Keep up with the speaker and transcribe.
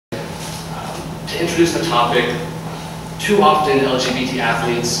to introduce the topic, too often LGBT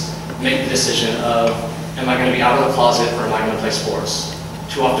athletes make the decision of, am I going to be out of the closet or am I going to play sports?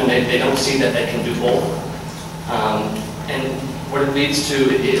 Too often they don't see that they can do both. And what it leads to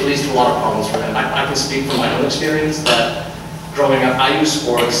a lot of problems for them. I can speak from my own experience that growing up, I used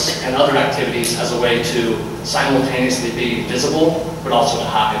sports and other activities as a way to simultaneously be visible, but also to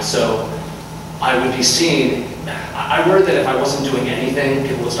hide. So I would be seen, I worried that if I wasn't doing anything,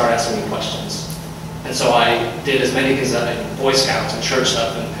 people would start asking me questions. And so I did as many things, Boy Scouts and church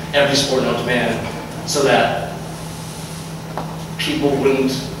stuff and every sport known to man, so that people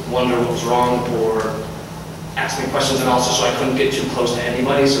wouldn't wonder what was wrong or ask me questions, and also so I couldn't get too close to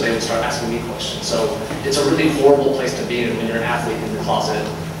anybody, so they would start asking me questions. So it's a really horrible place to be in when you're an athlete in the closet.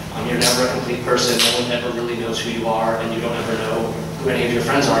 You're never a complete person, no one ever really knows who you are, and you don't ever know who any of your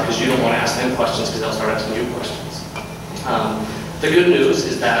friends are because you don't want to ask them questions because they'll start asking you questions. The good news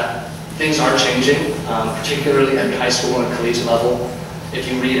is that things are changing, particularly at the high school and collegiate level.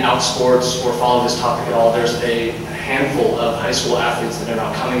 If you read Out Sports or follow this topic at all, there's a handful of high school athletes that are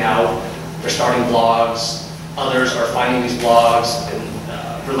now coming out. They're starting blogs. Others are finding these blogs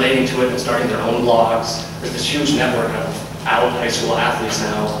and relating to it and starting their own blogs. There's this huge network of out high school athletes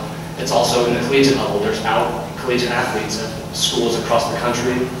now. It's also in the collegiate level. There's out collegiate athletes at schools across the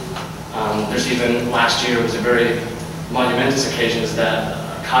country. There's even, last year was a very monumentous occasion, is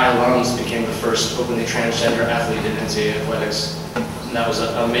that Kyle Lums became the first openly transgender athlete in NCAA athletics. And that was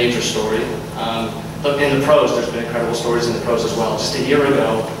a major story. But in the pros, there's been incredible stories in the pros as well. Just a year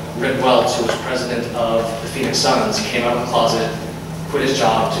ago, Rick Welch, who was president of the Phoenix Suns, came out of the closet, quit his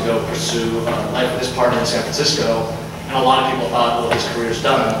job to go pursue life with his partner in San Francisco. And a lot of people thought, well, his career's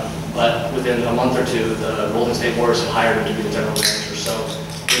done. But within a month or two, the Golden State Warriors had hired him to be the general manager. So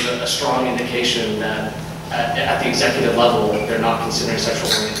there's a strong indication that at the executive level, they're not considering sexual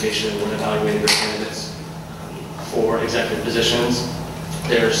orientation when evaluating their candidates for executive positions.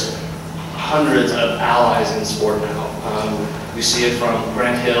 There's hundreds of allies in sport now. We see it from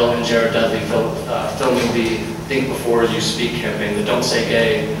Grant Hill and Jared Dudley filming the Think Before You Speak campaign, the Don't Say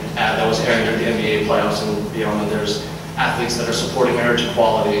Gay ad that was airing during the NBA playoffs and beyond. And there's athletes that are supporting marriage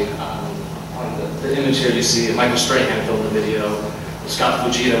equality. On the image here you see Michael Strahan filmed the video. Scott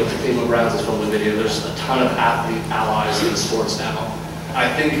Fujita with the Cleveland Browns has filmed the video. There's a ton of athlete allies in sports now. I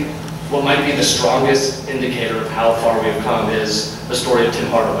think what might be the strongest indicator of how far we've come is the story of Tim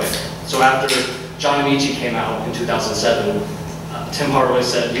Hardaway. So after John Amici came out in 2007, Tim Hardaway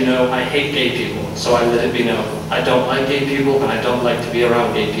said, you know, I hate gay people, so I let it be known. I don't like gay people, and I don't like to be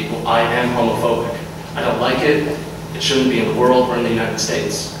around gay people. I am homophobic. I don't like it. It shouldn't be in the world or in the United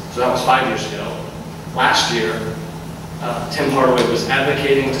States. So that was 5 years ago. Last year, Tim Hardaway was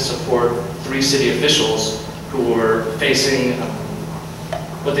advocating to support 3 city officials who were facing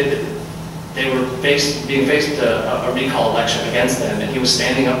being faced a recall election against them, and he was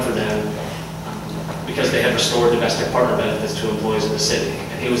standing up for them because they had restored domestic partner benefits to employees of the city.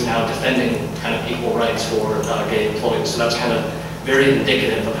 And he was now defending kind of equal rights for gay employees. So that's kind of very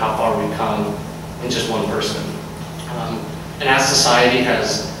indicative of how far we've come in just one person. And as society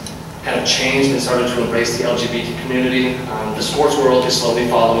has kind of changed and started to embrace the LGBT community, the sports world is slowly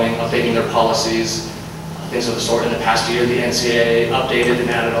following, updating their policies, things of the sort. In the past year, the NCAA updated and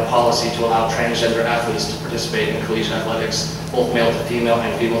added a policy to allow transgender athletes to participate in collegiate athletics, both male to female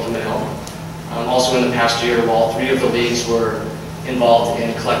and female to male. Also in the past year, while 3 of the leagues were involved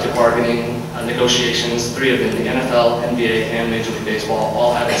in collective bargaining negotiations, 3 of them, the NFL, NBA, and Major League Baseball,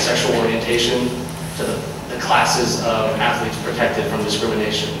 all added sexual orientation to the classes of athletes protected from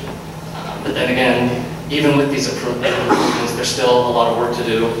discrimination. But then again, even with these improvements, there's still a lot of work to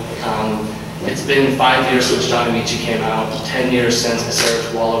do. It's been 5 years since John Amici came out, 10 years since Sarah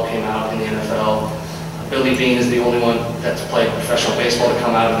Tuwalo came out in the NFL. Billy Beane is the only one that's played professional baseball to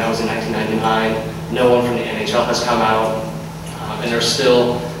come out, and that was in 1999. No one from the NHL has come out. And there's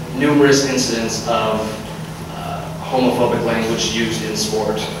still numerous incidents of homophobic language used in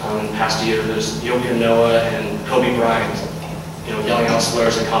sport. In the past year, there's Joakim Noah and Kobe Bryant, yelling out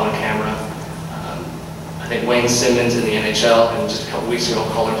slurs and caught on camera. I think Wayne Simmons in the NHL, and just a couple weeks ago,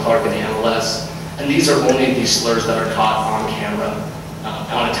 Colin Clark in the MLS. And these are only these slurs that are caught on camera,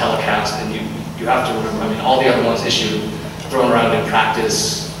 on a telecast, and you have to remember, I mean, all the other ones issued, thrown around in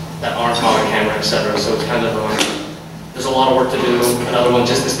practice that aren't caught on camera, etc. So it's kind of, there's a lot of work to do. Another one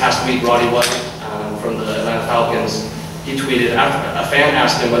just this past week, Roddy White from the Atlanta Falcons, he tweeted, after a fan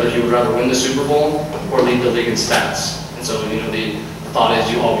asked him whether he would rather win the Super Bowl or lead the league in stats. And so, the thought is,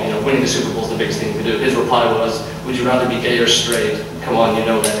 winning the Super Bowl is the biggest thing you can do. His reply was, would you rather be gay or straight? Come on, you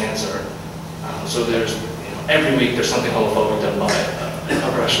know that answer. So there's, every week there's something homophobic done by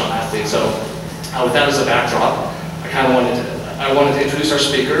a professional athlete. So With that as a backdrop, I wanted to introduce our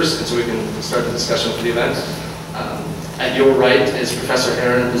speakers, and so we can start the discussion for the event. At your right is Professor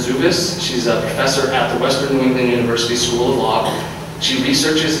Erin Buzuvis. She's a professor at the Western New England University School of Law. She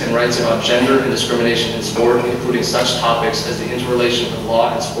researches and writes about gender and discrimination in sport, including such topics as the interrelation of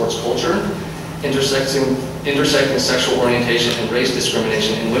law and sports culture, intersecting sexual orientation and race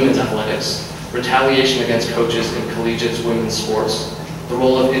discrimination in women's athletics, retaliation against coaches in collegiate women's sports, the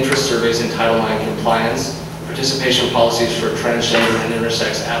role of interest surveys in Title IX compliance, participation policies for transgender and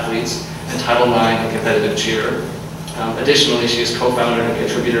intersex athletes, and Title IX and competitive cheer. Additionally, she is co-founder and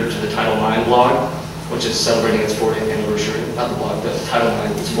contributor to the Title IX blog, which is celebrating its 40th anniversary. Not the blog, but Title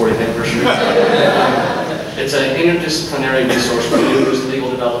IX, its 40th anniversary. It's an interdisciplinary resource for news, legal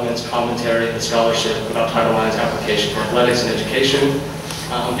developments, commentary, and scholarship about Title IX's application for athletics and education.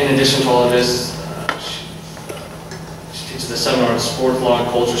 In addition to all of this, she teaches the seminar on sport law and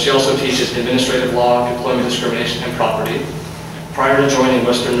culture. She also teaches administrative law, employment discrimination, and property. Prior to joining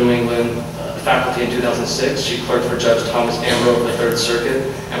Western New England faculty in 2006, she clerked for Judge Thomas Ambrose of the Third Circuit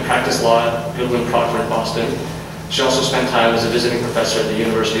and practiced law at Goodwin Proctor in Boston. She also spent time as a visiting professor at the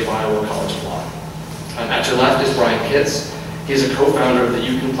University of Iowa College of Law. At your left is Brian Kitts. He is a co-founder of the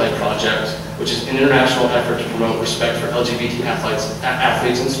You Can Play Project, which is an international effort to promote respect for LGBT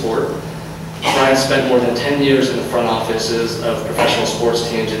athletes in sport. Brian spent more than 10 years in the front offices of professional sports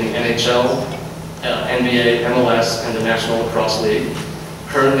teams in the NHL, NBA, MLS, and the National Lacrosse League.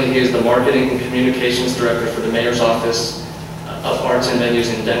 Currently, he is the Marketing and Communications Director for the Mayor's Office of Arts and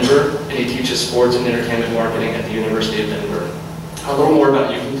Venues in Denver, and he teaches sports and entertainment marketing at the University of Denver. A little more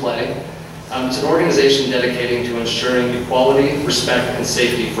about You Can Play. It's an organization dedicating to ensuring equality, respect, and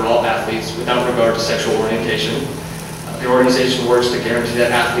safety for all athletes without regard to sexual orientation. The organization works to guarantee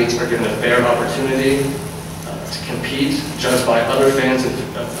that athletes are given a fair opportunity to compete, judged by other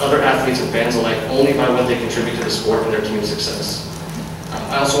athletes and fans alike only by what they contribute to the sport and their team's success.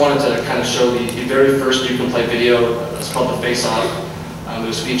 I also wanted to kind of show the very first You Can Play video. It's called The Face Off. It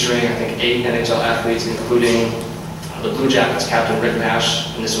was featuring, I think, 8 NHL athletes, including the Blue Jackets captain Rick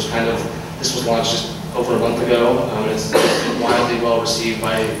Nash, and this was launched just over a month ago. It's been wildly well received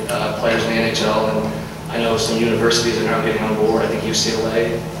by players in the NHL, and I know some universities are now getting on board. I think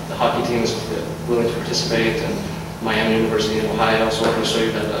UCLA, the hockey team, is willing to participate, and Miami University in Ohio. So I'm going to show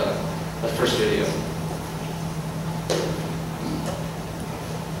you that first video.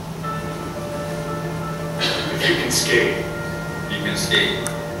 If you can skate, you can skate.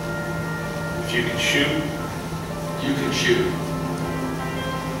 If you can shoot, you can shoot.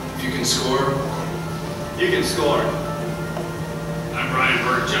 If you can score, you can score. I'm Brian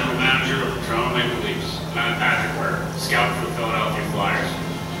Burke, General Manager of the Toronto Maple Leafs, and I'm Patrick Burke, Scout for the Philadelphia Flyers.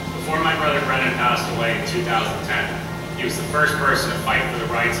 Before my brother Brennan passed away in 2010, he was the first person to fight for the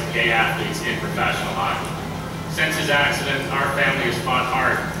rights of gay athletes in professional hockey. Since his accident, our family has fought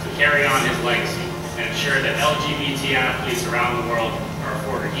hard to carry on his legacy and ensure that LGBT athletes around the world are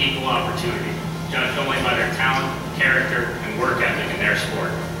afforded equal opportunity, judged only by their talent, character, and work ethic in their sport.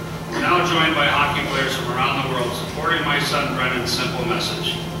 We're now joined by hockey players from around the world supporting my son Brennan's simple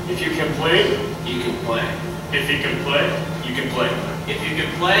message. If you can play, you can play. If you can play, you can play. If you can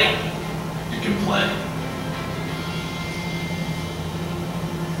play, you can play.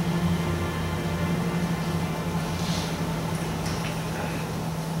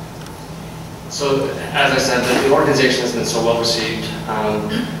 So, as I said, the organization has been so well received.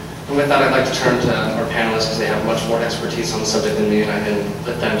 And with that, I'd like to turn to our panelists because they have much more expertise on the subject than me, and I can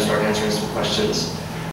let them start answering some questions.